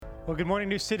Well, good morning,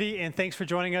 New City, and thanks for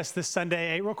joining us this Sunday.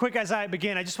 Hey, real quick, as I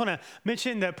begin, I just want to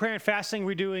mention the prayer and fasting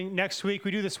we're doing next week.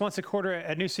 We do this once a quarter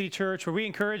at New City Church, where we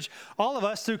encourage all of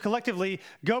us to collectively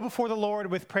go before the Lord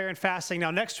with prayer and fasting.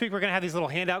 Now, next week, we're going to have these little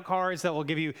handout cards that will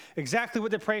give you exactly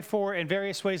what to pray for and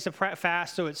various ways to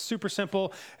fast, so it's super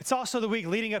simple. It's also the week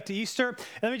leading up to Easter.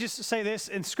 And let me just say this.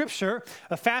 In Scripture,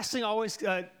 fasting always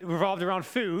revolved around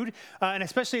food, and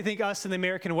especially, I think, us in the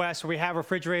American West, where we have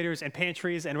refrigerators and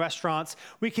pantries and restaurants,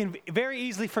 we can very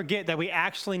easily forget that we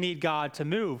actually need God to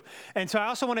move. And so I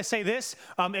also want to say this,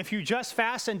 if you just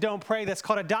fast and don't pray, that's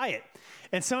called a diet.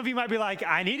 And some of you might be like,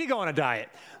 I need to go on a diet,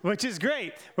 which is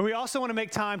great. But we also want to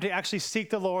make time to actually seek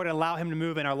the Lord and allow him to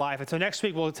move in our life. And so next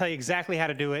week, we'll tell you exactly how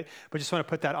to do it, but just want to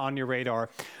put that on your radar.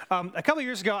 A couple of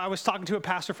years ago, I was talking to a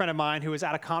pastor friend of mine who was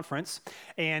at a conference,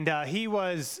 and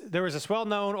there was this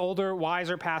well-known, older,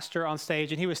 wiser pastor on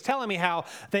stage, and he was telling me how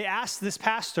they asked this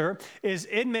pastor is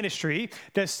in ministry,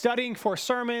 does studying for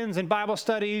sermons and Bible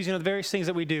studies, the various things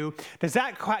that we do, does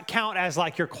that count as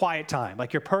like your quiet time,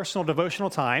 like your personal devotional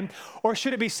time, or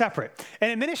should it be separate?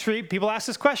 And in ministry, people ask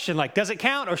this question, like, does it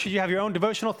count, or should you have your own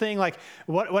devotional thing? Like,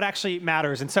 what actually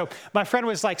matters? And so my friend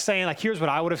was like saying, like, here's what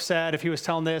I would have said if he was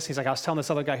telling this. He's like, I was telling this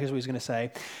other guy, here's what he's going to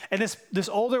say. And this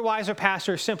older, wiser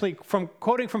pastor simply,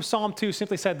 quoting from Psalm 2,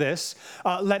 simply said this,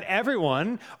 let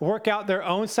everyone work out their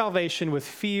own salvation with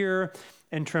fear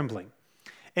and trembling.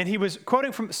 And he was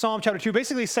quoting from Psalm chapter 2,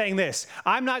 basically saying this,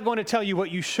 I'm not going to tell you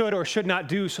what you should or should not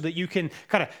do so that you can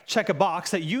kind of check a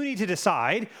box, that you need to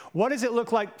decide what does it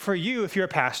look like for you, if you're a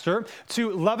pastor,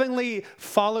 to lovingly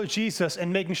follow Jesus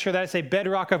and making sure that it's a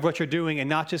bedrock of what you're doing and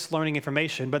not just learning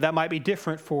information, but that might be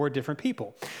different for different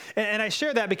people. And I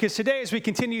share that because today, as we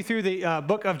continue through the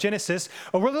book of Genesis,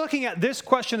 we're looking at this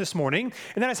question this morning,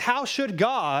 and that is, how should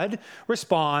God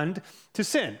respond to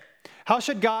sin? How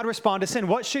should God respond to sin?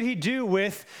 What should he do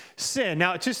with sin?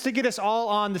 Now, just to get us all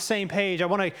on the same page, I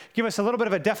want to give us a little bit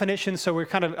of a definition so we're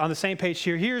kind of on the same page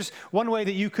here. Here's one way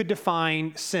that you could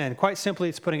define sin. Quite simply,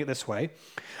 it's putting it this way.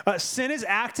 Sin is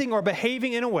acting or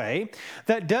behaving in a way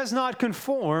that does not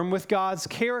conform with God's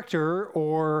character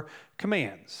or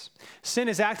commands. Sin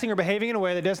is acting or behaving in a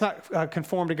way that does not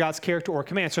conform to God's character or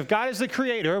commands. So if God is the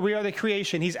creator, we are the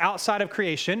creation. He's outside of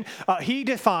creation. He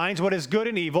defines what is good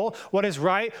and evil, what is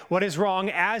right, what is wrong,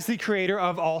 as the creator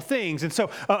of all things. And so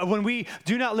when we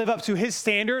do not live up to his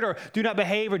standard or do not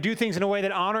behave or do things in a way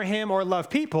that honor him or love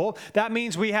people, that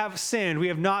means we have sinned. We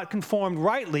have not conformed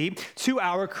rightly to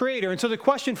our creator. And so the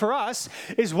question for us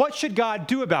is, what should God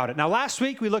do about it? Now, last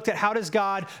week we looked at how does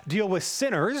God deal with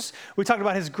sinners. We talked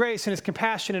about his grace and his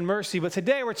compassion and mercy, but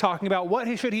today we're talking about what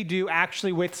should he do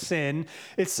actually with sin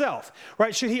itself,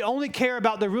 right? Should he only care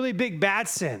about the really big bad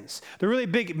sins, the really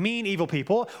big mean evil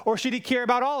people, or should he care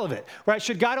about all of it, right?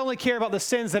 Should God only care about the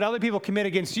sins that other people commit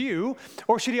against you,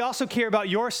 or should he also care about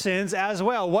your sins as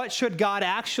well? What should God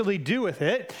actually do with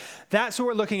it? That's what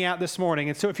we're looking at this morning.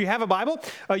 And so if you have a Bible,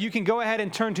 you can go ahead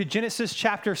and turn to Genesis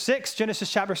chapter 6, or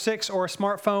a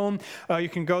smartphone. You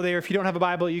can go there. If you don't have a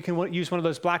Bible, you can use one of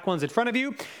those black ones in front of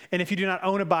you. And if you do not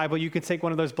own a Bible, you can take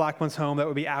one of those black ones home. That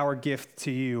would be our gift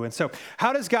to you. And so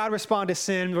how does God respond to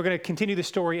sin? We're going to continue the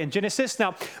story in Genesis.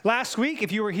 Now, last week,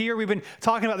 if you were here, we've been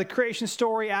talking about the creation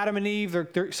story, Adam and Eve,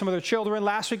 some of their children.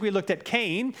 Last week, we looked at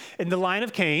Cain and the line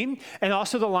of Cain and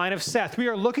also the line of Seth. We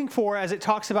are looking for, as it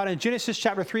talks about in Genesis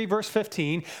chapter 3, verse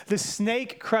 15, the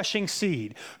snake-crushing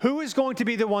seed. Who is going to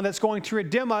be the one that's going to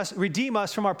redeem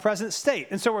us from our present state?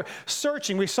 And so we're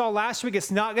searching. We saw last week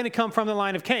it's not going to come from the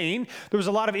line of Cain. There was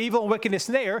a lot of evil and wickedness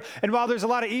there. And while there's a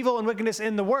lot of evil and wickedness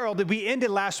in the world, we ended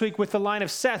last week with the line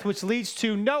of Seth, which leads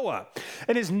to Noah.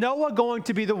 And is Noah going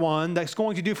to be the one that's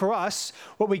going to do for us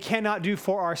what we cannot do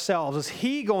for ourselves? Is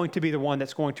he going to be the one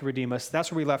that's going to redeem us?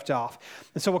 That's where we left off.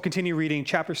 And so we'll continue reading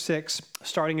chapter 6,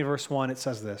 starting in verse 1. It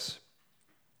says this.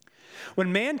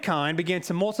 When mankind began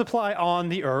to multiply on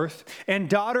the earth and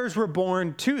daughters were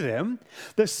born to them,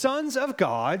 the sons of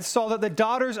God saw that the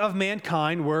daughters of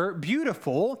mankind were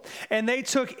beautiful, and they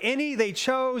took any they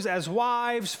chose as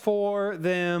wives for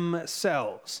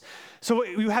themselves. So what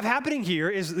you have happening here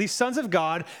is these sons of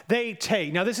God, they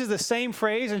take. Now, this is the same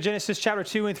phrase in Genesis chapter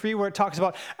 2 and 3 where it talks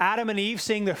about Adam and Eve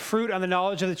seeing the fruit on the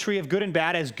knowledge of the tree of good and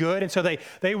bad as good. And so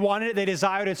they wanted it, they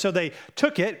desired it, so they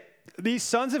took it. these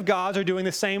sons of gods are doing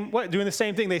the same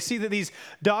thing. They see that these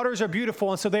daughters are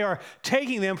beautiful, and so they are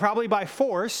taking them probably by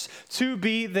force to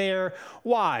be their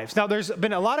wives. Now, there's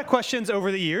been a lot of questions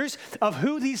over the years of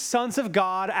who these sons of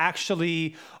God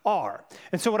actually are.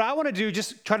 And so what I want to do,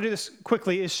 just try to do this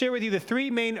quickly, is share with you the three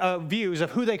main views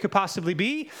of who they could possibly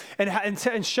be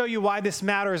and show you why this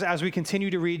matters as we continue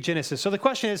to read Genesis. So the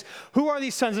question is, who are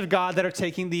these sons of God that are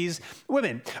taking these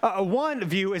women? One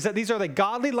view is that these are the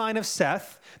godly line of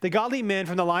Seth, the godly men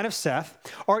from the line of Seth,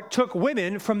 or took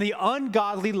women from the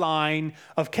ungodly line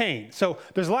of Cain. So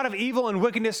there's a lot of evil and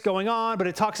wickedness going on, but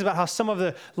it talks about how some of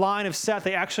the line of Seth,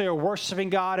 they actually are worshiping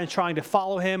God and trying to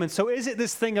follow him. And so is it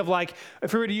this thing of like,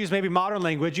 if we were to use maybe modern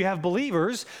language, you have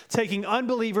believers taking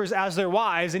unbelievers as their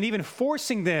wives and even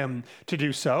forcing them to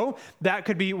do so. That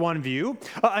could be one view.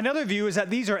 Another view is that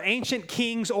these are ancient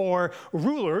kings or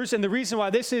rulers. And the reason why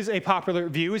this is a popular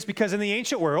view is because in the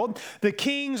ancient world, the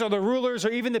kings or the rulers or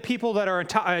even the people that are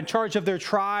in charge of their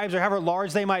tribes or however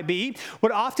large they might be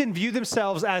would often view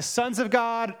themselves as sons of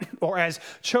God or as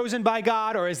chosen by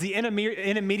God or as the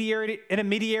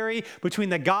intermediary between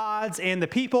the gods and the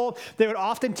people. They would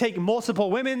often take multiple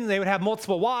women. They would have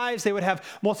multiple wives. They would have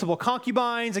multiple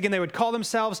concubines. Again, they would call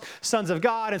themselves sons of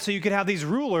God. And so you could have these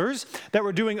rulers that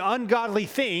were doing ungodly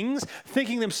things,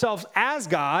 thinking themselves as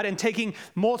God and taking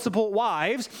multiple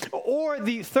wives. Or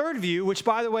the third view, which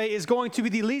by the way is going to be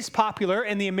the least popular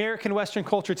in the American Western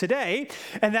culture today,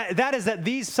 and that is that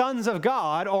these sons of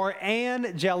God are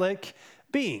angelic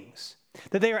beings,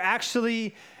 that they are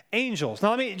actually angels.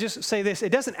 Now, let me just say this.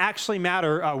 It doesn't actually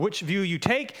matter which view you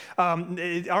take.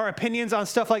 Our opinions on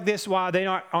stuff like this, why they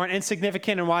aren't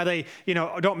insignificant and why they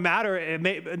don't matter,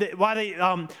 why they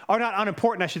are not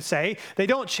unimportant, I should say. They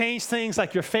don't change things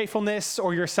like your faithfulness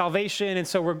or your salvation. And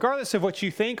so regardless of what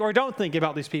you think or don't think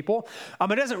about these people,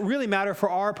 it doesn't really matter for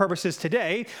our purposes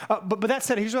today. But that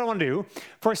said, here's what I want to do.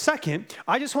 For a second,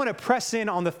 I just want to press in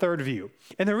on the third view.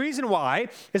 And the reason why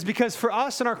is because for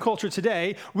us in our culture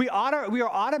today, we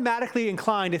are automatically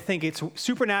inclined to think it's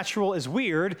supernatural is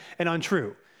weird and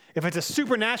untrue. If it's a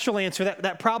supernatural answer,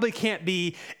 that probably can't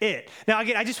be it. Now,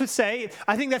 again, I just would say,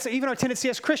 I think that's even our tendency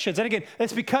as Christians. And again,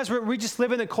 it's because we just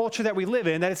live in the culture that we live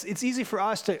in, that it's easy for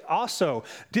us to also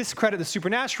discredit the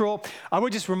supernatural. I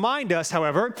would just remind us,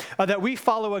 however, that we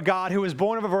follow a God who was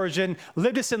born of a virgin,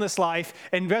 lived a sinless life,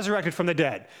 and resurrected from the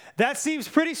dead. That seems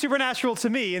pretty supernatural to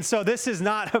me. And so this is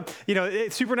not,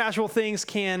 supernatural things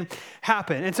can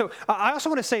happen. And so I also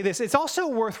want to say this. It's also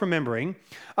worth remembering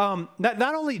that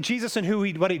not only Jesus and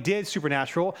what he did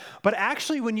supernatural, but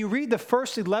actually when you read the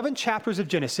first 11 chapters of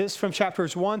Genesis, from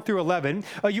chapters 1 through 11,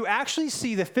 you actually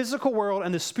see the physical world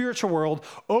and the spiritual world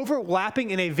overlapping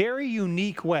in a very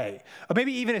unique way, or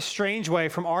maybe even a strange way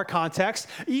from our context,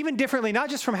 even differently,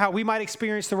 not just from how we might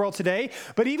experience the world today,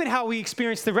 but even how we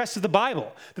experience the rest of the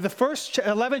Bible. The first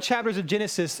 11 chapters of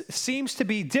Genesis seems to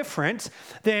be different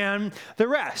than the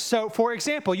rest. So, for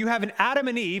example, you have an Adam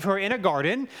and Eve who are in a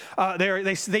garden.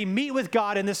 They meet with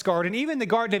God in this garden. Even the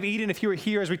Garden of Eden, if you were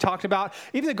here as we talked about,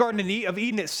 even the Garden of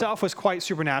Eden itself was quite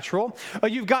supernatural.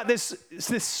 You've got this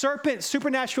serpent,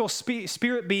 supernatural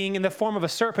spirit being in the form of a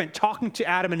serpent talking to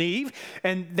Adam and Eve,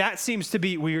 and that seems to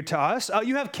be weird to us.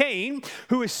 You have Cain,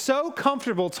 who is so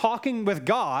comfortable talking with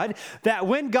God that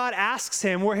when God asks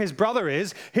him where his brother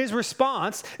is, his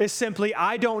response is simply,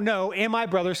 "I don't know. Am I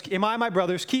my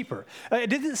brother's keeper?" It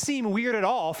didn't seem weird at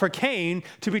all for Cain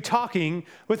to be talking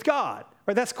with God.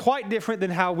 Right? That's quite different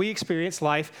than how we experience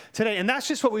life today. And that's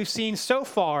just what we've seen so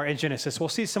far in Genesis. We'll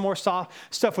see some more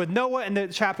stuff with Noah and the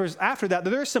chapters after that. But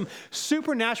there's some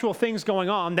supernatural things going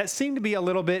on that seem to be a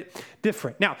little bit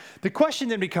different. Now, the question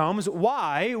then becomes,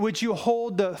 why would you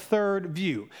hold the third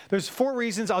view? There's 4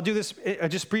 reasons. I'll do this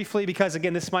just briefly because,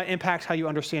 again, this might impact how you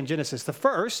understand Genesis. The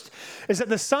first is that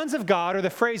the sons of God, or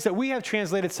the phrase that we have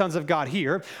translated sons of God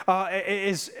here,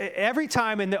 is every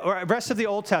time in the rest of the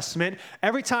Old Testament,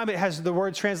 every time it has the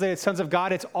word translated sons of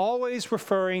God, it's always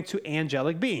referring to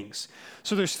angelic beings.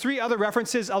 So there's 3 other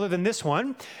references other than this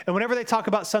one. And whenever they talk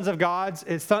about sons of God,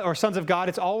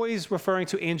 it's always referring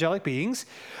to angelic beings.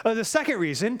 The second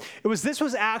reason, this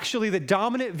was actually the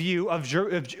dominant view of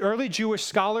early Jewish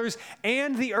scholars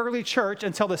and the early church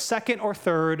until the 2nd or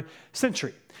 3rd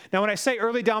century. Now, when I say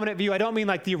early dominant view, I don't mean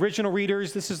like the original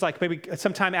readers. This is like maybe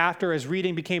sometime after, as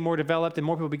reading became more developed and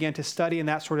more people began to study and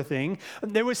that sort of thing.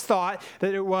 There was thought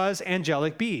that it was angelic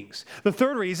angelic beings. The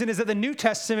third reason is that the New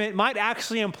Testament might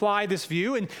actually imply this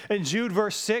view. In Jude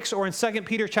verse 6 or in 2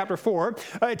 Peter chapter 4,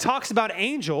 it talks about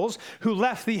angels who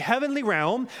left the heavenly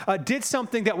realm, did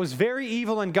something that was very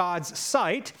evil in God's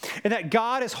sight, and that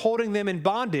God is holding them in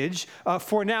bondage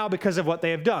for now because of what they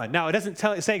have done. Now, it doesn't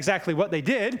say exactly what they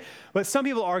did, but some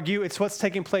people argue it's what's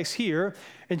taking place here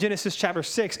in Genesis chapter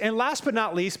 6. And last but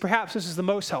not least, perhaps this is the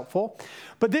most helpful,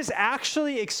 but this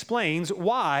actually explains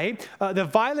why the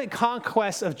violent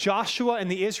conquest of Joshua and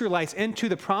the Israelites into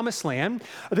the promised land,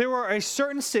 there were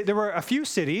a few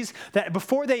cities that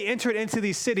before they entered into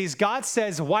these cities, God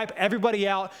says, wipe everybody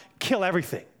out, kill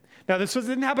everything. Now, this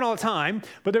didn't happen all the time,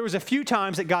 but there was a few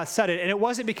times that God said it, and it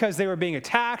wasn't because they were being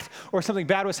attacked or something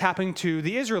bad was happening to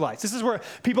the Israelites. This is where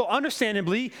people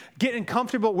understandably get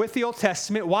uncomfortable with the Old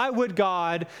Testament. Why would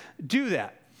God do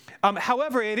that?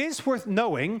 However, it is worth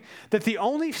knowing that the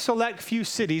only select few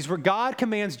cities where God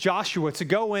commands Joshua to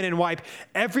go in and wipe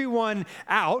everyone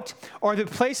out are the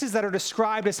places that are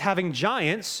described as having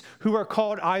giants who are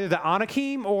called either the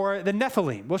Anakim or the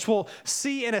Nephilim, which we'll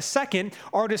see in a second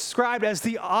are described as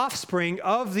the offspring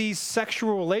of these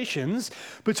sexual relations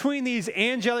between these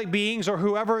angelic beings or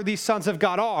whoever these sons of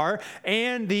God are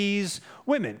and these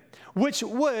women, which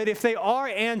would, if they are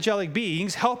angelic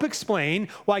beings, help explain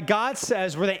why God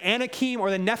says where the Anakim or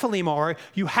the Nephilim are,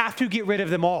 you have to get rid of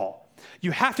them all.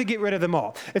 You have to get rid of them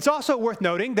all. It's also worth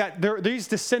noting that these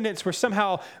descendants were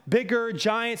somehow bigger,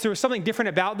 giants. There was something different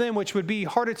about them, which would be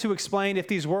harder to explain if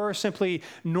these were simply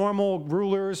normal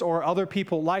rulers or other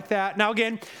people like that. Now,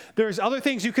 again, there's other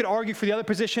things you could argue for the other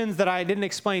positions that I didn't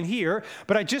explain here,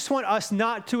 but I just want us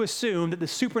not to assume that the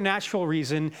supernatural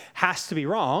reason has to be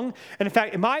wrong. And in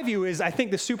fact, my view is I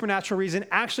think the supernatural reason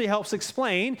actually helps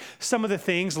explain some of the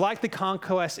things like the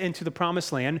conquest into the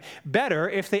promised land better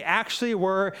if they actually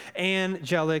were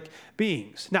angelic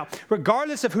beings. Now,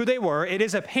 regardless of who they were, it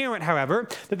is apparent, however,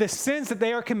 that the sins that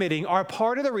they are committing are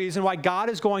part of the reason why God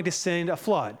is going to send a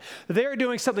flood. That they are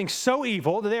doing something so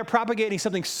evil, that they are propagating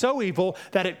something so evil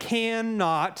that it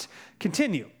cannot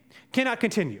continue. Cannot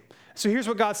continue. So here's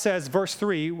what God says, verse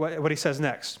 3, what he says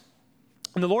next.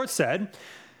 And the Lord said,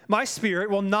 my spirit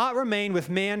will not remain with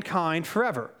mankind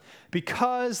forever,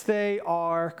 because they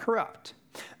are corrupt.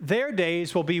 Their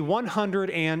days will be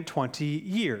 120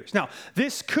 years. Now,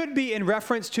 this could be in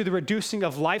reference to the reducing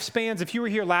of lifespans. If you were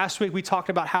here last week, we talked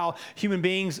about how human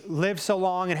beings live so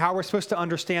long and how we're supposed to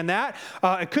understand that.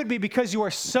 It could be because you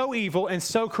are so evil and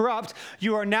so corrupt,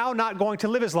 you are now not going to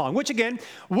live as long, which again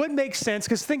would make sense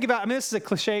because think about, this is a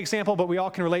cliche example, but we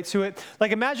all can relate to it.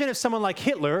 Like imagine if someone like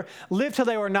Hitler lived till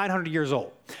they were 900 years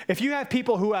old. If you have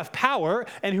people who have power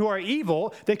and who are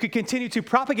evil, they could continue to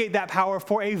propagate that power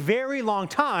for a very long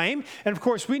time. And of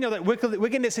course, we know that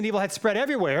wickedness and evil had spread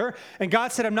everywhere. And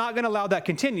God said, I'm not going to allow that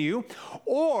continue.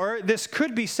 Or this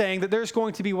could be saying that there's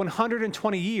going to be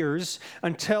 120 years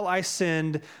until I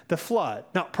send the flood.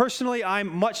 Now, personally,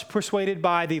 I'm much persuaded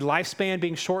by the lifespan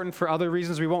being shortened for other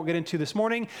reasons we won't get into this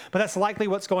morning. But that's likely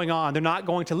what's going on. They're not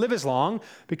going to live as long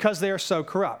because they are so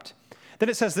corrupt. Then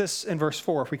it says this in verse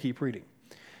 4, if we keep reading.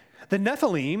 The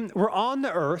Nephilim were on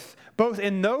the earth both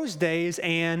in those days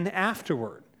and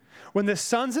afterward, when the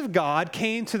sons of God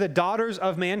came to the daughters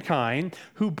of mankind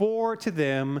who bore to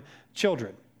them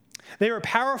children. They were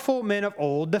powerful men of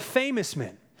old, the famous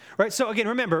men. Right? So again,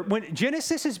 remember, when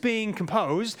Genesis is being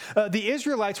composed, the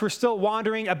Israelites were still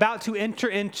wandering, about to enter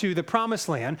into the promised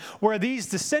land, where these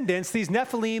descendants, these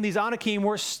Nephilim, these Anakim,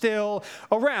 were still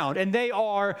around. And they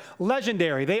are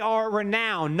legendary. They are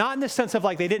renowned, not in the sense of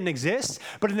like they didn't exist,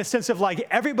 but in the sense of like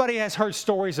everybody has heard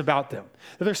stories about them.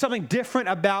 That there's something different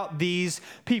about these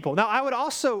people. Now, I would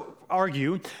also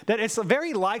argue that it's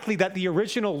very likely that the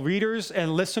original readers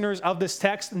and listeners of this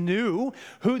text knew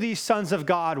who these sons of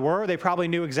God were. They probably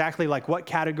knew exactly like what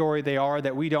category they are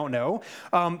that we don't know.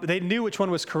 They knew which one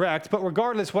was correct. But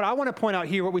regardless, what I want to point out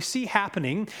here, what we see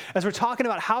happening as we're talking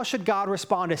about how should God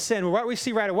respond to sin, what we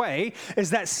see right away is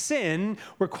that sin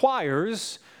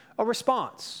requires a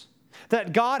response.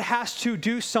 That God has to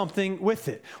do something with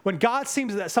it. When God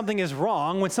sees that something is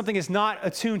wrong, when something is not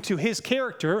attuned to his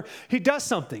character, he does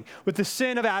something. With the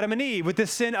sin of Adam and Eve, with the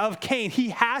sin of Cain,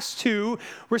 he has to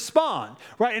respond,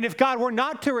 right? And if God were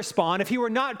not to respond, if he were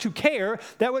not to care,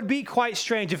 that would be quite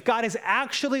strange. If God is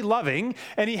actually loving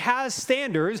and he has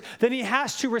standards, then he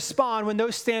has to respond when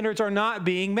those standards are not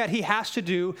being met. He has to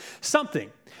do something.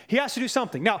 He has to do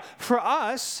something. Now, for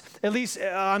us, at least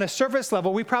on a surface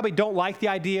level, we probably don't like the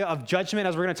idea of judgment,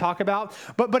 as we're going to talk about,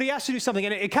 but he has to do something.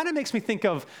 And it kind of makes me think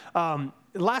of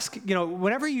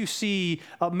whenever you see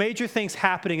major things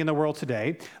happening in the world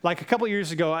today, like a couple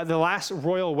years ago, the last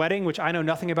royal wedding, which I know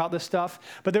nothing about this stuff,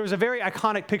 but there was a very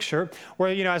iconic picture where,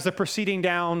 as they're proceeding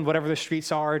down whatever the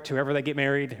streets are to wherever they get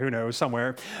married, who knows,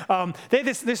 somewhere, they had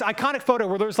this iconic photo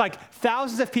where there's like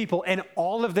thousands of people and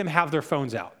all of them have their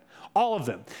phones out. All of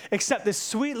them, except this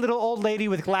sweet little old lady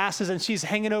with glasses, and she's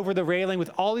hanging over the railing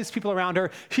with all these people around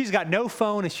her. She's got no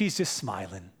phone, and she's just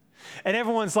smiling. And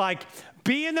everyone's like,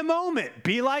 be in the moment.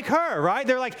 Be like her, right?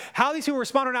 They're like, how these people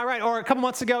respond are not right. Or a couple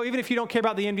months ago, even if you don't care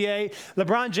about the NBA,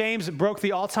 LeBron James broke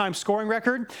the all-time scoring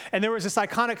record. And there was this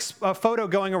iconic photo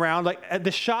going around, like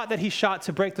the shot that he shot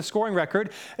to break the scoring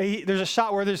record. There's a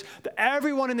shot where there's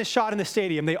everyone in the shot in the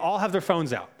stadium, they all have their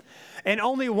phones out. And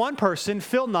only one person,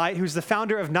 Phil Knight, who's the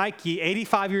founder of Nike,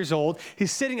 85 years old,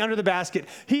 he's sitting under the basket.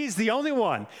 He's the only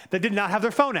one that did not have their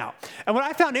phone out. And what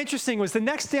I found interesting was the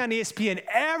next day on ESPN,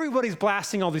 everybody's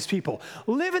blasting all these people.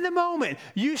 Live in the moment.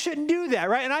 You shouldn't do that,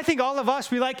 right? And I think all of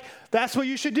us, that's what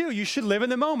you should do. You should live in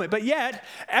the moment. But yet,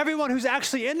 everyone who's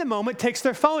actually in the moment takes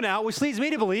their phone out, which leads me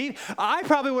to believe I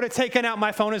probably would have taken out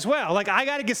my phone as well. Like, I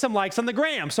got to get some likes on the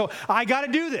gram, so I got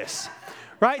to do this.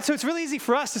 Right? So it's really easy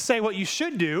for us to say what you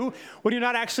should do when you're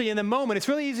not actually in the moment. It's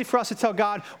really easy for us to tell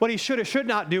God what he should or should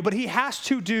not do, but he has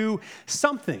to do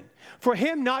something. For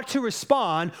him not to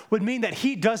respond would mean that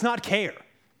he does not care.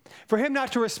 For him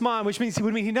not to respond, which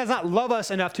would mean he does not love us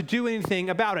enough to do anything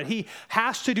about it. He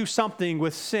has to do something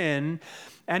with sin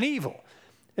and evil.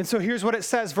 And so here's what it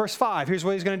says, verse 5. Here's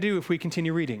what he's going to do if we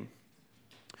continue reading.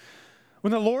 When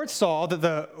the Lord saw that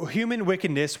the human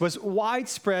wickedness was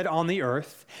widespread on the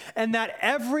earth, and that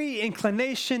every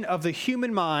inclination of the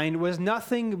human mind was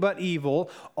nothing but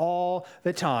evil all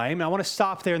the time. And I want to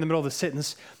stop there in the middle of the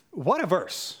sentence. What a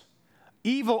verse.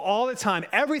 Evil all the time.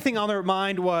 Everything on their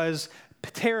mind was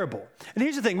terrible. And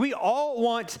here's the thing. We all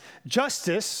want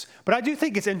justice, but I do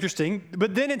think it's interesting.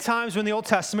 But then in times when the Old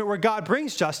Testament where God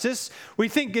brings justice, we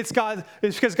think it's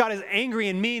because God is angry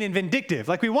and mean and vindictive.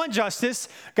 Like we want justice,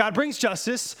 God brings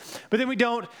justice, but then we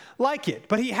don't like it.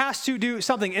 But he has to do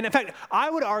something. And in fact,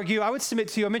 I would submit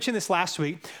to you, I mentioned this last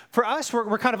week, for us,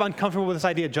 we're kind of uncomfortable with this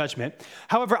idea of judgment.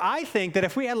 However, I think that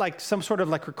if we had like some sort of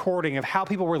like recording of how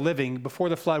people were living before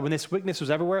the flood when this wickedness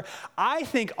was everywhere, I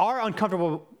think our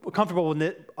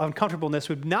uncomfortableness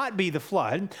would not be the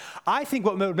flood. I think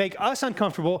what would make us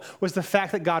uncomfortable was the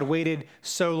fact that God waited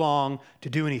so long to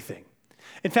do anything.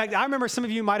 In fact, I remember some of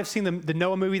you might have seen the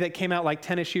Noah movie that came out like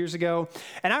 10-ish years ago.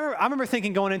 And I remember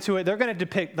thinking going into it, they're going to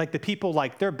depict like the people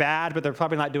like they're bad, but they're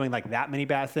probably not doing like that many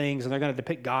bad things. And they're going to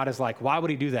depict God as like, why would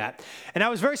he do that? And I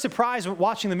was very surprised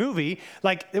watching the movie.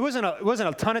 Like it wasn't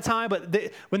a ton of time, but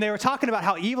when they were talking about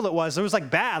how evil it was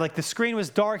like bad. Like the screen was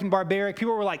dark and barbaric.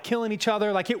 People were like killing each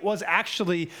other. Like it was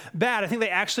actually bad. I think they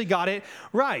actually got it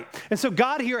right. And so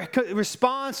God here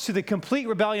responds to the complete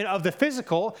rebellion of the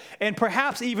physical and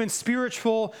perhaps even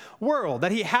spiritual world,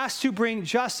 that he has to bring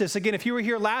justice. Again, if you were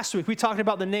here last week, we talked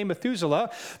about the name Methuselah,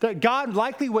 that God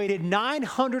likely waited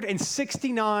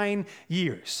 969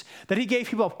 years, that he gave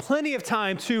people plenty of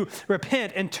time to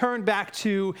repent and turn back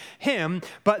to him,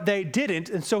 but they didn't,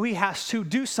 and so he has to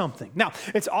do something. Now,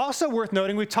 it's also worth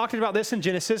noting, we've talked about this in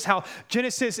Genesis, how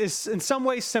Genesis is in some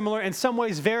ways similar, in some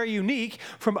ways very unique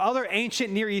from other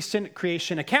ancient Near Eastern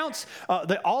creation accounts.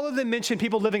 All of them mention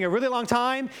people living a really long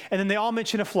time, and then they all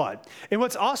mention a flood. And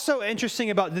what's also interesting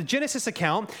about the Genesis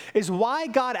account is why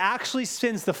God actually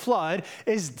sends the flood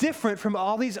is different from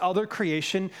all these other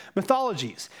creation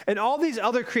mythologies. In all these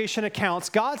other creation accounts,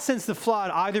 God sends the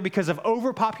flood either because of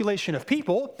overpopulation of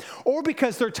people or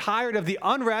because they're tired of the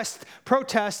unrest,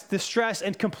 protests, distress,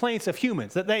 and complaints of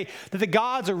humans. That the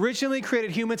gods originally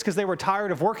created humans because they were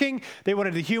tired of working. They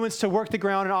wanted the humans to work the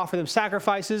ground and offer them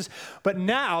sacrifices. But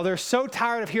now they're so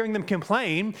tired of hearing them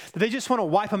complain that they just want to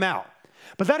wipe them out.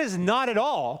 But that is not at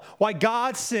all why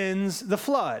God sends the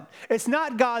flood. It's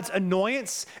not God's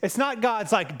annoyance. It's not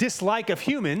God's like dislike of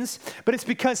humans, but it's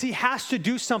because he has to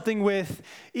do something with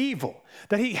evil,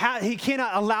 that he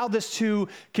cannot allow this to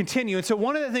continue. And so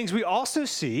one of the things we also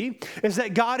see is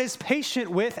that God is patient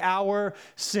with our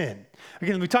sin.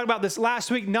 Again, we talked about this last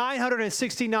week,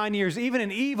 969 years, even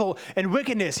in evil and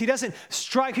wickedness. He doesn't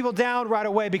strike people down right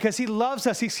away because he loves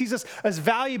us. He sees us as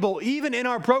valuable. Even in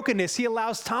our brokenness, he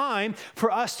allows time for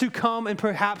us to come and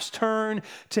perhaps turn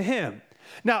to him.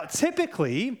 Now,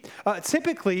 typically,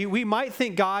 we might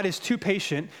think God is too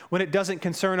patient when it doesn't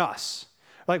concern us.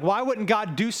 Like, why wouldn't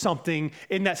God do something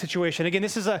in that situation? Again,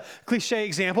 this is a cliche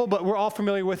example, but we're all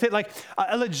familiar with it. Like,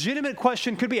 a legitimate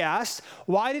question could be asked,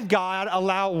 why did God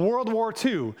allow World War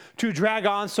II to drag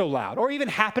on so loud, or even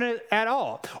happen at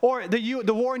all? Or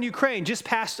the war in Ukraine, just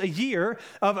past a year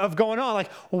of going on.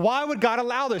 Like, why would God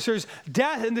allow this? There's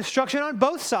death and destruction on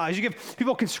both sides. You give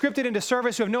people conscripted into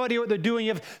service who have no idea what they're doing.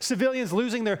 You have civilians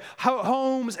losing their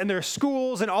homes and their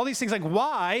schools and all these things. Like,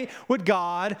 why would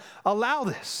God allow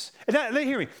this? And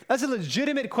hear me, that's a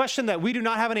legitimate question that we do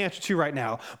not have an answer to right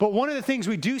now. But one of the things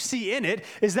we do see in it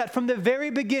is that from the very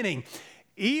beginning,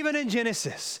 even in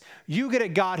Genesis, you get a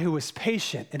God who is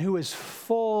patient and who is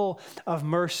full of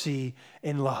mercy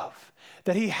and love.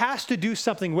 That he has to do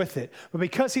something with it. But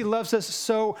because he loves us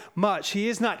so much, he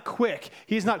is not quick.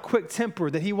 He is not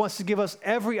quick-tempered, that he wants to give us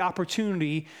every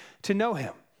opportunity to know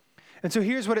him. And so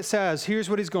here's what it says. Here's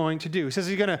what he's going to do. He says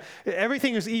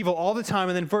everything is evil all the time.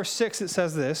 And then verse 6, it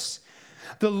says this,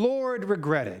 the Lord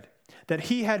regretted that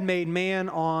he had made man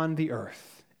on the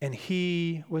earth, and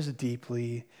he was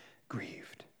deeply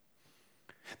grieved.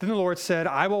 Then the Lord said,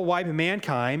 I will wipe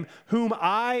mankind, whom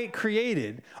I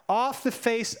created, off the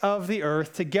face of the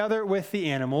earth, together with the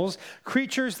animals,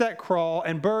 creatures that crawl,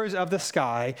 and birds of the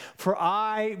sky, for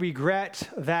I regret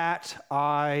that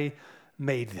I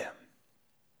made them.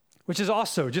 Which is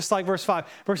also, just like verse 5,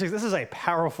 verse 6, this is a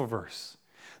powerful verse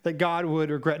that God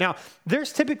would regret. Now,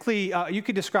 there's typically, you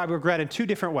could describe regret in two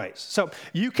different ways. So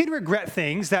you can regret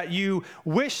things that you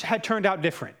wish had turned out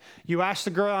different. You asked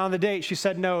the girl on the date, she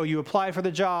said no. You applied for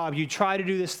the job, you tried to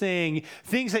do this thing,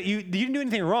 things that you didn't do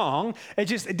anything wrong. It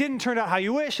didn't turn out how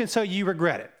you wish, and so you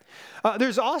regret it.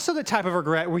 There's also the type of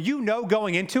regret where you know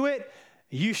going into it,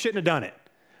 you shouldn't have done it.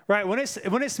 Right, when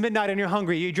it's midnight and you're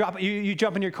hungry, you jump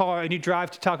in your car and you drive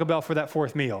to Taco Bell for that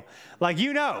fourth meal. Like,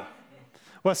 you know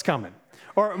what's coming.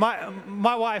 Or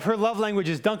my wife, her love language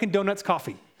is Dunkin' Donuts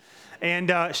coffee.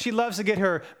 And she loves to get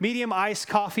her medium iced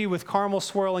coffee with caramel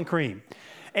swirl and cream.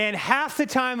 And half the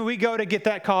time we go to get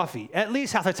that coffee, at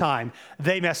least half the time,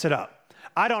 they mess it up.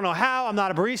 I don't know how. I'm not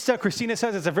a barista. Christina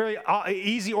says it's a very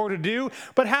easy order to do.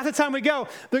 But half the time we go,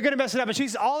 they're going to mess it up. And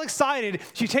she's all excited.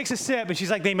 She takes a sip, and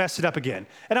she's like, they messed it up again.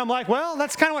 And I'm like, well,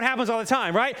 that's kind of what happens all the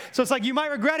time, right? So it's like, you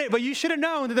might regret it, but you should have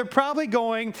known that they're probably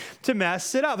going to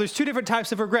mess it up. There's two different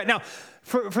types of regret. Now,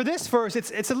 for this verse,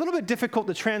 it's a little bit difficult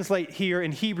to translate here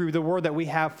in Hebrew the word that we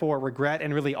have for regret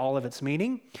and really all of its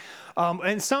meaning.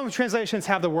 And some translations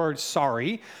have the word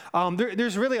sorry.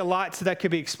 There's really a lot that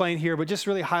could be explained here, but just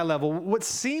really high level. What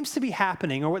seems to be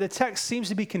happening, or what the text seems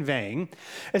to be conveying,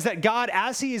 is that God,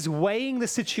 as he is weighing the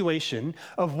situation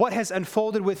of what has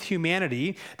unfolded with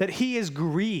humanity, that he is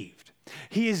grieved.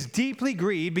 He is deeply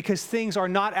grieved because things are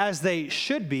not as they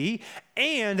should be,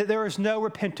 and there is no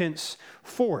repentance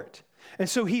for it. And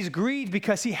so he's grieved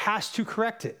because he has to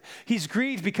correct it. He's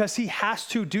grieved because he has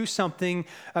to do something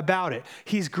about it.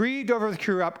 He's grieved over the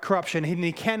corruption, and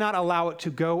he cannot allow it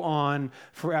to go on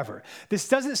forever. This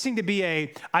doesn't seem to be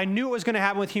I knew it was going to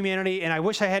happen with humanity, and I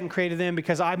wish I hadn't created them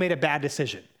because I made a bad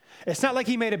decision. It's not like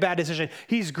he made a bad decision.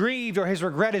 He's grieved, or his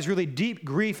regret is really deep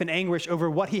grief and anguish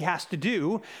over what he has to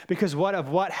do because of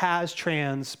what has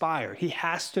transpired. He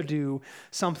has to do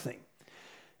something.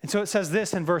 And so it says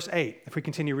this in verse 8, if we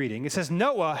continue reading. It says,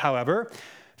 Noah, however,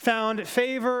 found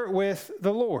favor with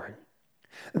the Lord.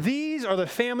 These are the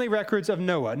family records of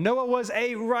Noah. Noah was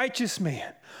a righteous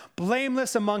man,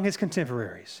 blameless among his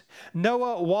contemporaries.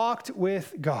 Noah walked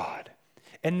with God.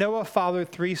 And Noah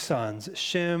fathered 3 sons,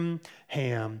 Shem,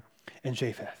 Ham, and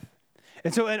Japheth.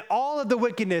 And so in all of the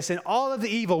wickedness and all of the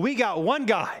evil, we got one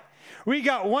guy.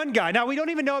 Now, we don't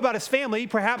even know about his family.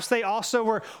 Perhaps they also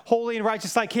were holy and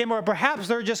righteous like him, or perhaps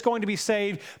they're just going to be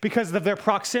saved because of their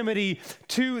proximity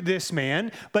to this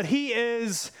man. But he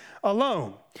is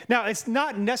alone. Now, it's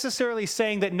not necessarily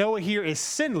saying that Noah here is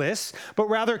sinless, but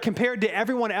rather compared to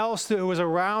everyone else who was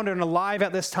around and alive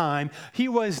at this time, he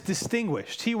was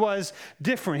distinguished. He was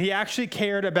different. He actually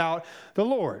cared about the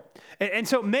Lord. And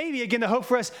so maybe, again, the hope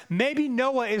for us, maybe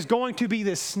Noah is going to be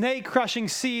this snake-crushing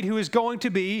seed who is going to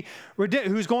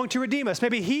redeem us.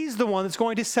 Maybe he's the one that's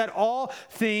going to set all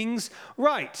things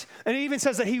right. And it even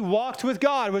says that he walked with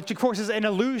God, which, of course, is an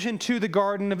allusion to the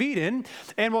Garden of Eden.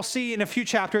 And we'll see in a few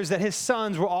chapters that his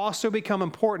sons will also become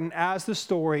important as the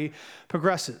story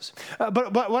progresses.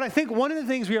 But what I think one of the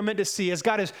things we are meant to see as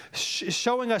God is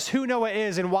showing us who Noah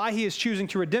is and why he is choosing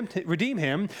to redeem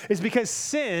him is because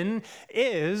sin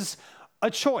is a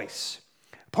choice.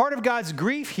 Part of God's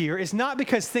grief here is not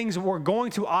because things were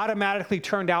going to automatically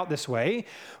turn out this way,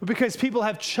 but because people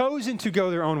have chosen to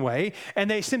go their own way, and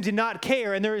they seem to not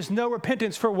care, and there is no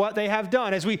repentance for what they have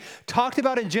done. As we talked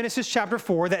about in Genesis chapter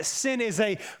 4, that sin is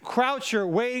a croucher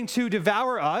waiting to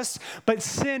devour us, but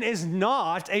sin is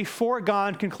not a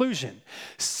foregone conclusion.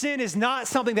 Sin is not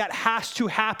something that has to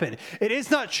happen. It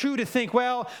is not true to think,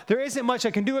 well, there isn't much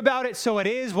I can do about it, so it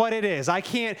is what it is. I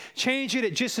can't change it.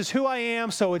 It just is who I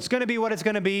am, so it's going to be what it's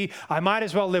going to be. I might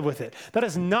as well live with it. That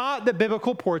is not the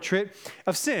biblical portrait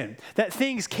of sin. That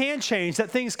things can change,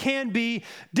 that things can be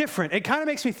different. It kind of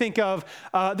makes me think of,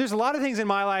 there's a lot of things in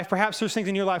my life, perhaps there's things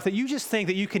in your life that you just think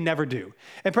that you can never do.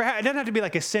 And perhaps it doesn't have to be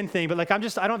like a sin thing, but like I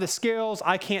don't have the skills,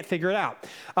 I can't figure it out.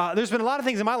 There's been a lot of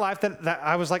things in my life that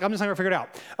I was like, I'm just not going to figure it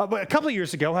out. But a couple of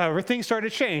years ago, however, things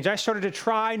started to change. I started to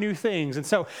try new things. And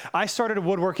so I started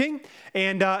woodworking.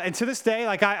 And to this day,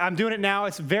 like I'm doing it now.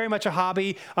 It's very much a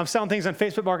hobby. I'm selling things on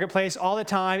Facebook Marketplace all the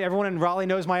time. Everyone in Raleigh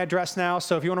knows my address now.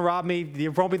 So if you want to rob me,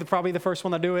 you won't be probably the first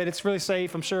one to do it. It's really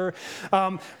safe, I'm sure.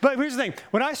 But here's the thing.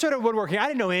 When I started woodworking, I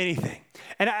didn't know anything.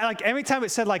 And every time it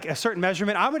said like a certain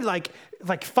measurement, I would like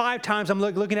 5 times I'm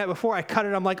looking at it before I cut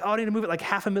it. I'm like, oh, I need to move it like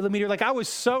 0.5 millimeter. Like I was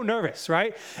so nervous,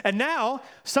 right? And now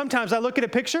sometimes I look at a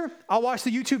picture, I'll watch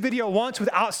the YouTube video once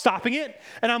without stopping it.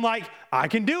 And I'm like, I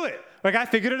can do it. Like I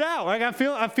figured it out. Like I'm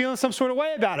feeling some sort of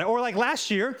way about it. Or like last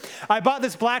year, I bought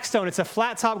this Blackstone. It's a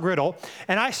flat top griddle,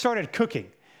 and I started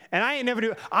cooking. And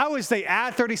I was the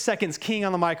add 30 seconds king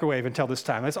on the microwave until this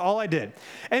time. That's all I did.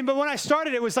 But when I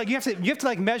started, it was like you have to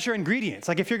like measure ingredients.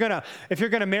 Like if you're gonna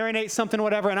marinate something or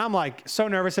whatever, and I'm like so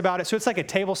nervous about it. So it's like a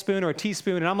tablespoon or a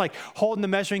teaspoon, and I'm like holding the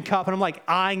measuring cup, and I'm like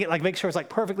eyeing it, like make sure it's like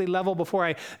perfectly level before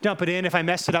I dump it in. If I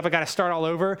messed it up, I got to start all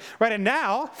over, right? And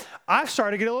now I've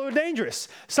started to get a little dangerous.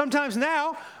 Sometimes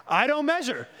now I don't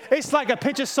measure. It's like a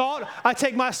pinch of salt. I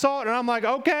take my salt and I'm like,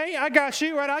 okay, I got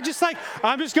you, right? I'm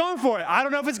just going for it. I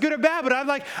don't know if it's good or bad,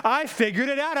 but I figured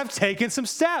it out. I've taken some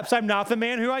steps. I'm not the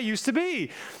man who I used to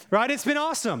be, right? It's been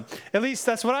awesome. At least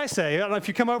that's what I say. I don't know if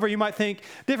you come over, you might think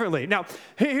differently. Now,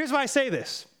 here's why I say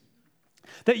this,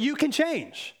 that you can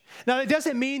change. Now, it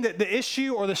doesn't mean that the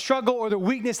issue or the struggle or the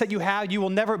weakness that you have, you will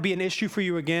never be an issue for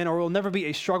you again, or will never be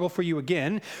a struggle for you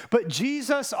again. But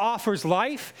Jesus offers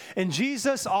life, and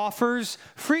Jesus offers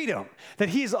freedom, that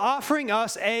he is offering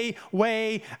us a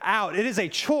way out. It is a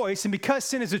choice, and because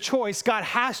sin is a choice, God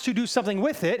has to do something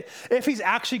with it if he's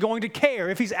actually going to care,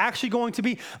 if he's actually going to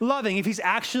be loving, if he's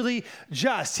actually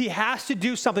just. He has to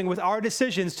do something with our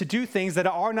decisions to do things that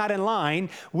are not in line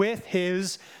with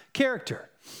his character.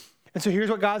 And so here's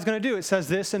what God's going to do. It says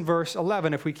this in verse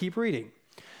 11, if we keep reading.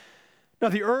 Now,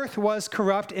 the earth was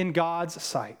corrupt in God's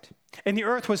sight, and the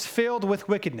earth was filled with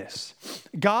wickedness.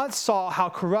 God saw how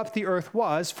corrupt the earth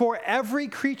was, for every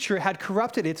creature had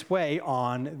corrupted its way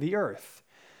on the earth.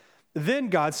 Then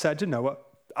God said to Noah,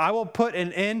 I will put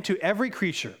an end to every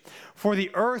creature, for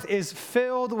the earth is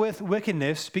filled with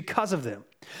wickedness because of them.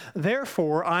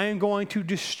 Therefore, I am going to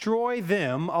destroy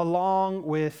them along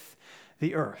with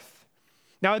the earth.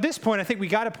 Now, at this point, I think we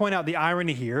got to point out the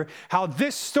irony here, how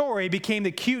this story became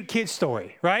the cute kid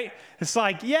story, right? It's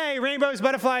like, yay, rainbows,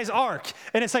 butterflies, ark.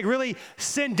 And it's like really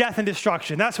sin, death, and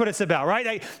destruction. That's what it's about,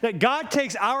 right? That God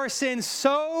takes our sin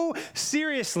so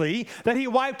seriously that he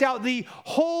wiped out the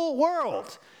whole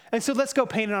world. And so let's go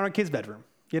paint it on our kid's bedroom.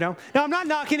 You know? Now, I'm not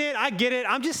knocking it. I get it.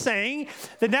 I'm just saying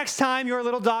the next time your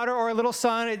little daughter or a little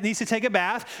son needs to take a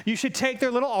bath, you should take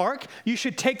their little ark, you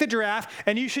should take the giraffe,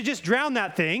 and you should just drown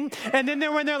that thing. And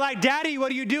then when they're like, Daddy,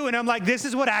 what do you do? And I'm like, this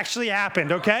is what actually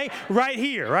happened, okay? Right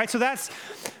here, right? So that's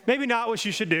maybe not what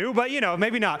you should do, but,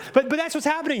 maybe not. But that's what's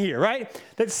happening here, right?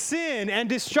 That sin and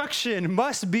destruction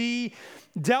must be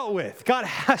dealt with. God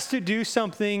has to do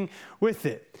something with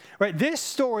it. Right, this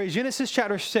story, Genesis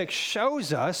chapter 6,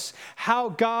 shows us how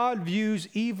God views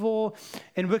evil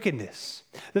and wickedness.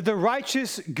 That the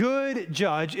righteous, good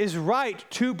judge is right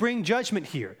to bring judgment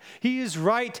here. He is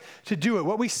right to do it.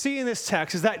 What we see in this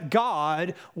text is that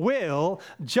God will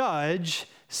judge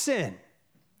sin.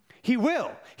 He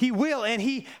will, and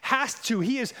he has to.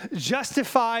 He is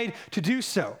justified to do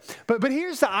so. But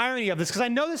here's the irony of this, because I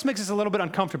know this makes us a little bit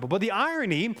uncomfortable, but the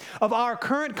irony of our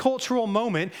current cultural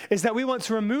moment is that we want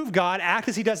to remove God, act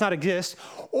as he does not exist,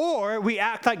 or we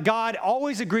act like God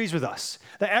always agrees with us.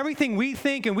 That everything we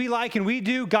think and we like and we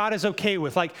do, God is okay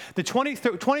with. Like the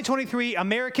 2023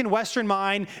 American Western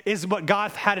mind is what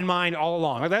God had in mind all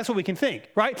along. Like that's what we can think,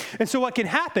 right? And so what can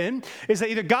happen is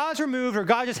that either God's removed or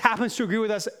God just happens to agree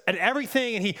with us at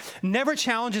everything, and he never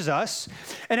challenges us.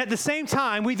 And at the same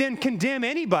time, we then condemn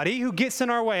anybody who gets in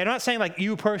our way. I'm not saying like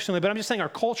you personally, but I'm just saying our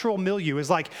cultural milieu is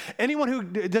like anyone who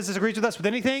disagrees with us with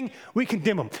anything, we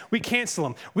condemn them. We cancel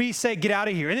them. We say, get out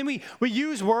of here. And then we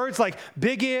use words like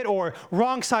bigot or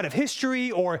wrong side of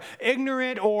history or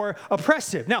ignorant or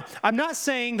oppressive. Now, I'm not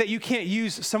saying that you can't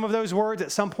use some of those words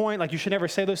at some point, like you should never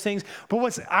say those things. But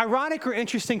what's ironic or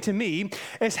interesting to me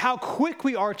is how quick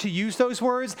we are to use those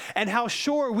words and how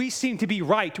sure we seem to be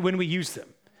right when we use them.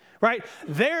 Right?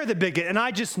 They're the bigot, and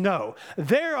I just know.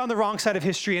 They're on the wrong side of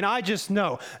history, and I just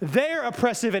know. They're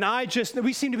oppressive, and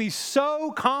we seem to be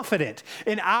so confident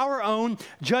in our own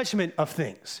judgment of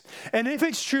things. And if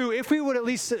it's true, if we would at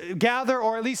least gather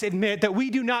or at least admit that we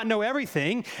do not know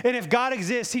everything, and if God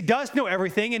exists, he does know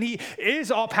everything, and he is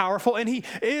all powerful, and he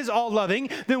is all loving,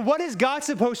 then what is God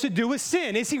supposed to do with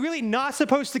sin? Is he really not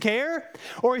supposed to care?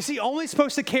 Or is he only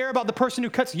supposed to care about the person who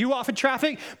cuts you off in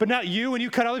traffic, but not you when you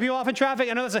cut other people off in traffic?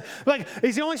 I know that's like,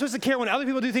 is he only supposed to care when other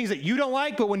people do things that you don't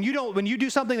like, but when you do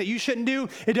something that you shouldn't do,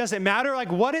 it doesn't matter?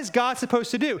 Like, what is God supposed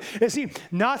to do? Is he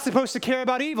not supposed to care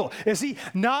about evil? Is he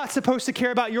not supposed to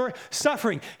care about your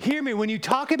suffering? Hear me, when you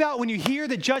hear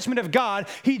the judgment of God,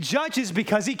 he judges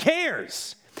because he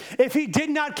cares. If he did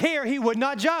not care, he would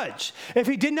not judge. If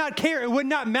he did not care, it would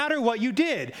not matter what you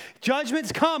did.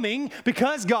 Judgment's coming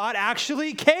because God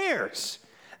actually cares.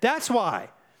 That's why.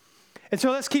 And so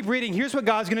let's keep reading. Here's what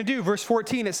God's going to do. Verse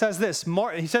 14, it says this.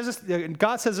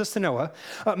 God says this to Noah.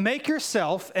 Make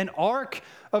yourself an ark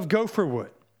of gopher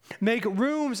wood. Make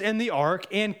rooms in the ark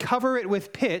and cover it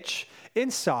with pitch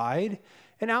inside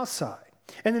and outside.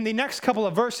 And then the next couple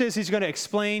of verses, he's going to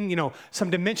explain, some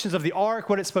dimensions of the ark,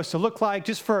 what it's supposed to look like.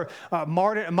 Just for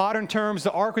modern terms,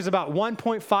 the ark was about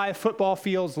 1.5 football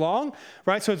fields long,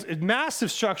 right? So it's a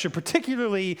massive structure,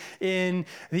 particularly in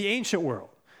the ancient world.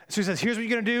 So he says, here's what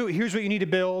you're going to do. Here's what you need to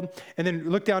build. And then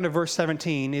look down to verse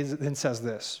 17. It says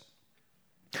this.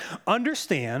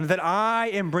 Understand that I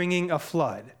am bringing a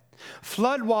flood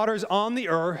waters on the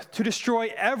earth to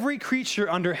destroy every creature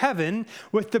under heaven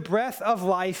with the breath of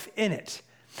life in it.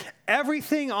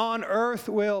 Everything on earth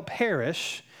will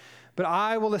perish, but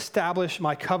I will establish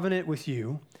my covenant with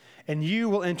you, and you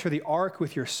will enter the ark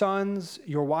with your sons,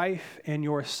 your wife, and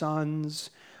your sons'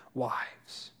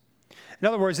 wives. In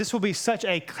other words, this will be such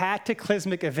a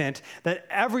cataclysmic event that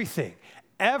everything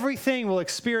will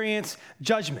experience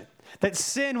judgment, that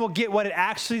sin will get what it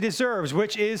actually deserves,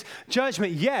 which is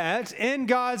judgment. Yet, in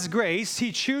God's grace,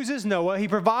 he chooses Noah. He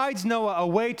provides Noah a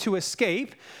way to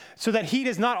escape so that he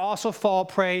does not also fall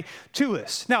prey to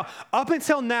this. Now, up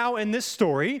until now in this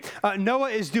story,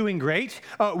 Noah is doing great.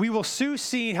 We will soon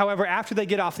see, however, after they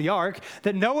get off the ark,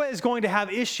 that Noah is going to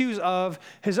have issues of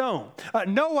his own.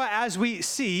 Noah, as we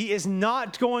see, is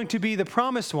not going to be the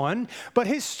promised one, but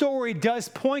his story does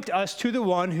point us to the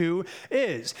one who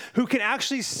is, who can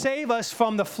actually save us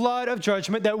from the flood of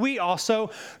judgment that we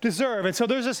also deserve. And so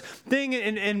there's this thing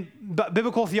in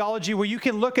biblical theology where you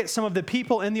can look at some of the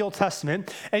people in the Old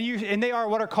Testament, and they are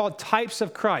what are called types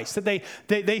of Christ, that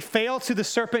they fail to the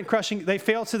serpent crushing, they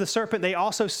fail to the serpent, they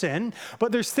also sin,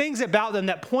 but there's things about them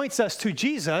that points us to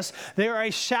Jesus. They are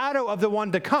a shadow of the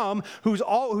one to come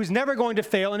who's never going to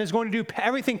fail and is going to do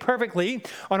everything perfectly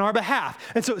on our behalf.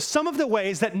 And so some of the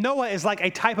ways that Noah is like a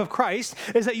type of Christ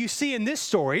is that you see in this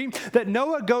story that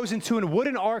Noah goes into a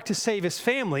wooden ark to save his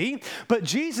family, but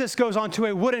Jesus goes onto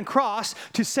a wooden cross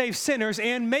to save sinners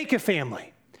and make a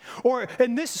family. Or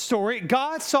in this story,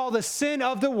 God saw the sin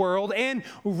of the world and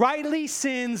rightly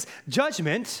sends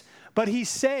judgment, but he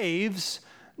saves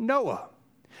Noah.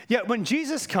 Yet when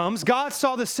Jesus comes, God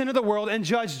saw the sin of the world and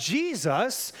judged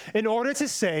Jesus in order to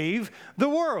save the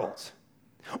world.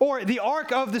 Or the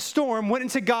ark of the storm went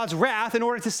into God's wrath in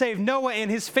order to save Noah and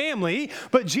his family,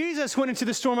 but Jesus went into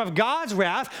the storm of God's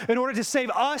wrath in order to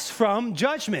save us from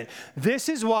judgment. This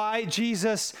is why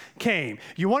Jesus came.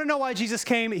 You want to know why Jesus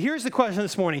came? Here's the question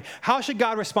this morning. How should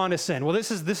God respond to sin? Well,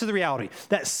 this is the reality,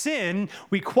 that sin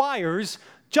requires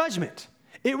judgment.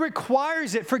 It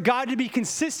requires it for God to be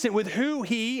consistent with who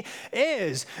he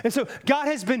is. And so God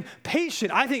has been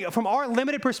patient. I think from our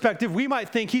limited perspective, we might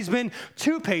think he's been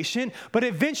too patient, but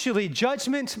eventually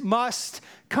judgment must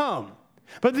come.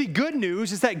 But the good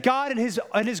news is that God in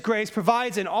his grace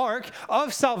provides an ark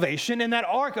of salvation, and that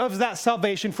ark of that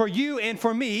salvation for you and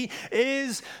for me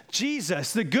is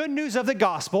Jesus. The good news of the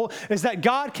gospel is that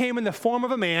God came in the form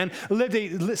of a man, lived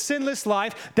a sinless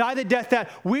life, died the death that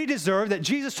we deserve, that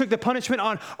Jesus took the punishment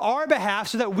on our behalf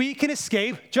so that we can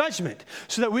escape judgment,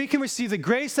 so that we can receive the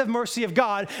grace and mercy of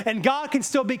God, and God can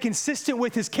still be consistent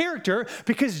with his character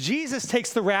because Jesus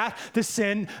takes the wrath, the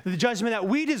sin, the judgment that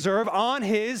we deserve on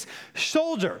his shoulders.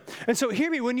 soldier. And so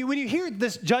hear me, when you hear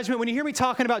this judgment, when you hear me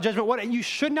talking about judgment, what you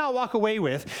should not walk away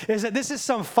with is that this is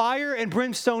some fire and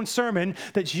brimstone sermon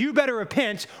that you better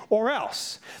repent or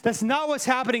else. That's not what's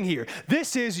happening here.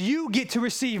 This is you get to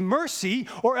receive mercy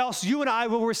or else you and I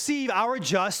will receive our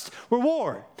just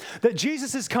reward. That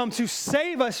Jesus has come to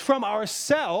save us from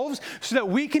ourselves so that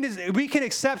we can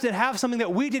accept and have something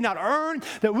that we did not earn,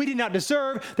 that we did not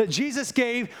deserve, that Jesus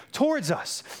gave towards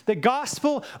us. The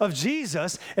gospel of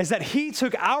Jesus is that he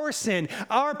took our sin,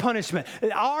 our punishment,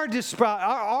 our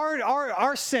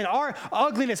sin, our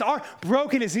ugliness, our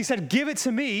brokenness. He said, give it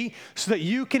to me so that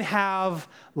you can have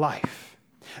life.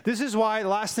 This is why the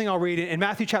last thing I'll read in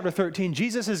Matthew chapter 13,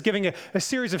 Jesus is giving a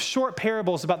series of short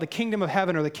parables about the kingdom of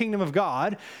heaven or the kingdom of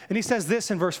God. And he says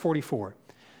this in verse 44.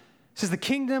 He says, the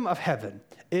kingdom of heaven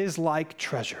is like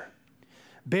treasure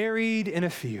buried in a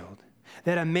field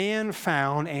that a man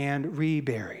found and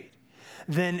reburied.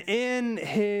 Then in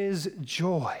his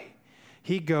joy,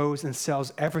 he goes and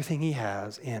sells everything he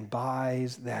has and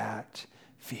buys that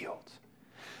field.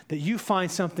 That you find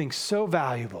something so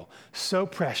valuable, so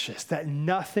precious, that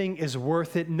nothing is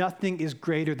worth it, nothing is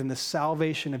greater than the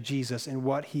salvation of Jesus and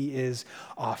what he is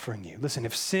offering you. Listen,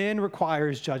 if sin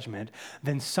requires judgment,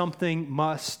 then something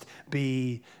must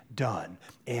be done.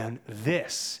 And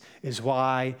this is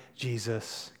why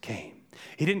Jesus came.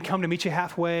 He didn't come to meet you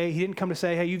halfway. He didn't come to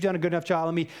say, hey, you've done a good enough job.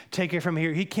 Let me take it from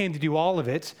here. He came to do all of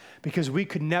it because we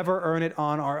could never earn it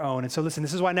on our own. And so listen,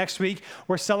 this is why next week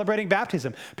we're celebrating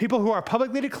baptism. People who are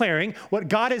publicly declaring what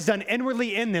God has done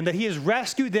inwardly in them, that he has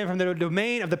rescued them from the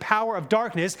domain of the power of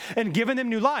darkness and given them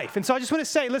new life. And so I just want to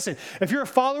say, listen, if you're a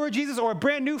follower of Jesus or a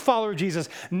brand new follower of Jesus,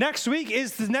 next week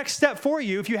is the next step for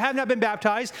you, if you have not been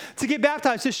baptized, to get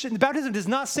baptized. Baptism does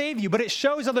not save you, but it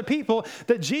shows other people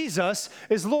that Jesus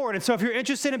is Lord. And so if you're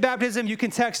interested in baptism, you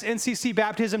can text NCC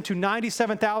Baptism to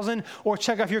 97,000 or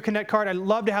check off your Connect card. I'd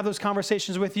love to have those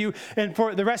conversations with you. And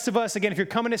for the rest of us, again, if you're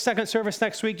coming to second service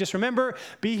next week, just remember,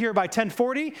 be here by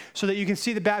 10:40 so that you can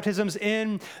see the baptisms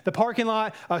in the parking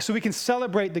lot so we can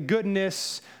celebrate the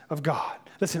goodness of God.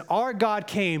 Listen, our God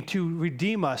came to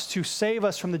redeem us, to save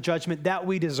us from the judgment that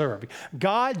we deserve.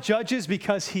 God judges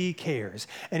because he cares,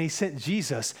 and he sent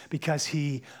Jesus because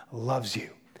he loves you.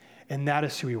 And that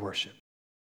is who we worship.